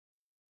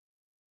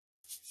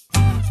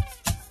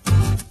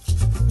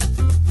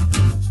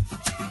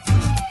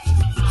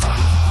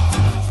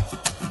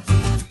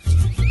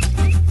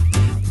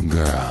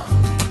Girl,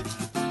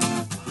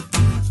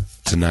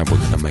 tonight we're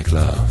gonna make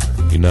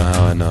love. You know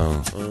how I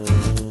know?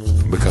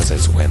 Because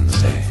it's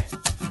Wednesday.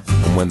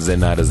 And Wednesday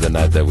night is the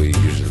night that we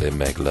usually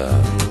make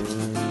love.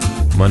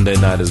 Monday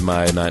night is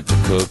my night to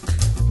cook.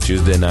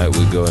 Tuesday night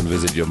we go and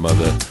visit your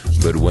mother.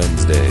 But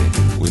Wednesday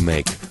we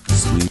make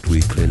sweet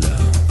weekly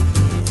love.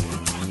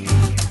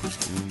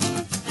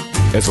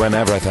 It's when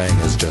everything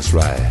is just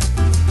right.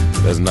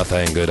 There's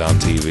nothing good on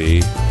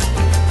TV.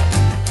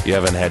 You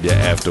haven't had your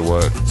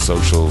after-work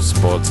social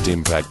sports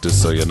team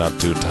practice, so you're not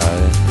too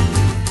tired.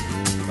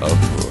 Oh,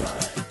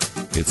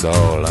 it's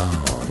all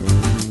on.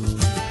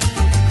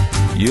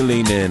 You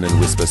lean in and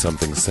whisper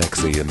something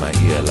sexy in my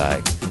ear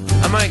like,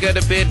 I might go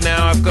to bed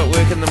now, I've got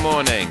work in the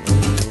morning.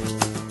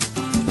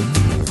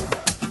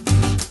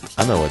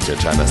 I know what you're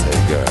trying to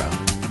say, girl.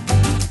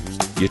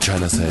 You're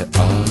trying to say,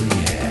 oh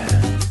yeah,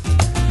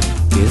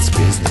 it's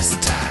business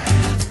time.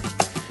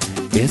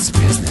 It's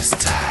business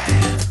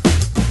time.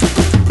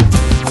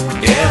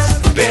 It's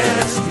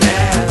business.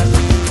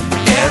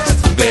 It's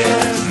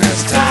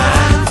business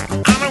time.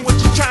 I know what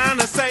you're trying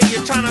to say.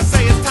 You're trying to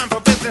say it's time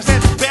for business.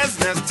 It's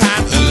business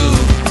time. Ooh,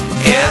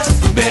 it's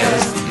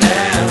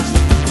business.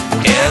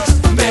 It's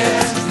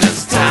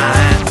business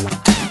time.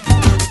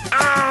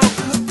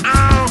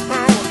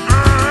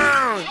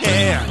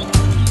 Yeah.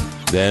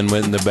 Then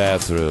we're in the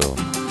bathroom,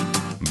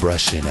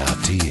 brushing our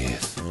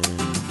teeth.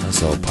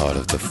 That's all part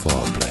of the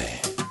foreplay.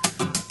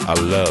 I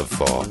love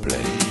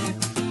foreplay.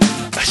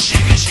 A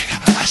shake, a shake,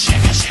 a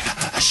shake, a shake,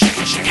 a shake,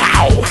 a shake.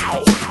 Ow!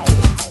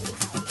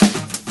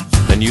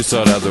 And you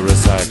sort out the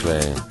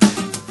recycling.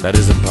 That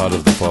isn't part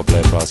of the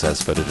foreplay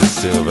process, but it is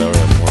still very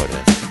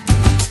important.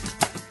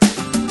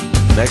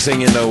 Next thing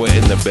you know, we're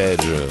in the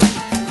bedroom.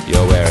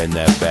 You're wearing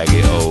that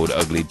baggy old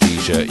ugly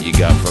t-shirt you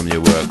got from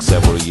your work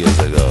several years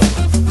ago.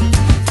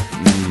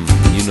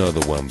 You know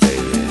the one,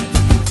 baby,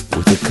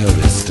 with the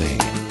coda stain.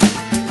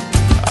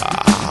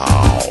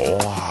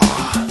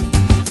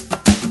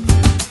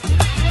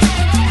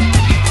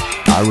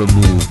 I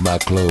remove my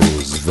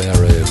clothes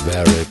very,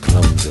 very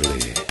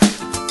clumsily,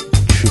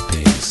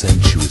 tripping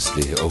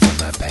sensuously over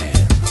my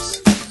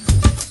pants.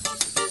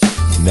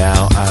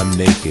 Now I'm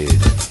naked,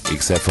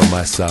 except for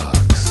my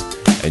socks,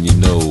 and you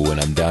know when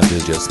I'm down to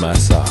just my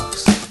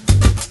socks,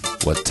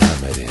 what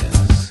time it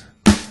is.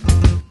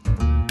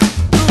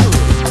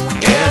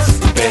 It's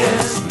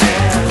business.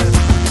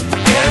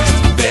 It's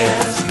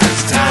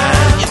business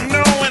time. You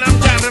know when I'm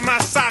down to my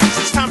socks,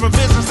 it's time for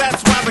business.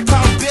 That's why they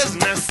call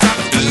business time.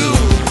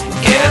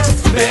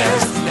 It's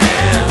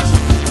business.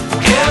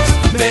 It's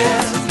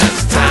business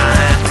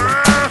time.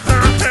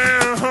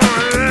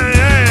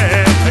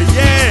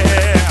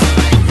 Yeah.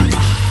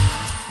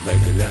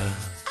 Make a love.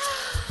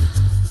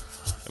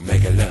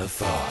 Make a love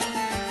for.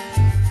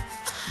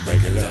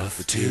 Make a love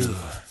for two.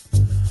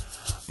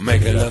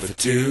 Make a love for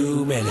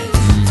 2 minutes.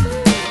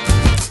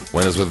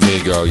 When it's with me,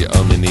 girl, you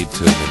only need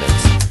 2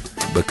 minutes.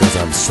 Because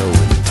I'm so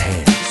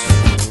intense.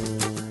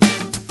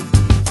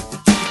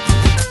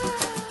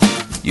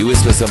 You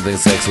whisper something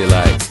sexy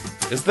like,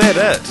 is that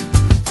it?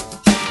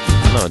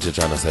 I know what you're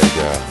trying to say,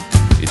 girl.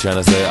 You're trying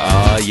to say,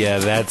 oh yeah,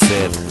 that's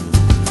it.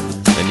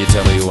 And you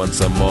tell me you want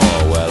some more.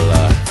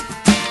 Well,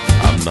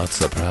 I'm not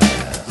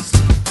surprised.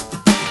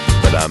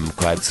 But I'm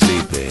quite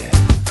sleepy.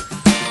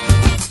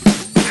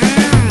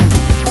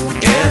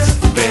 It's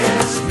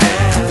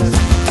business.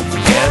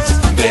 It's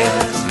business.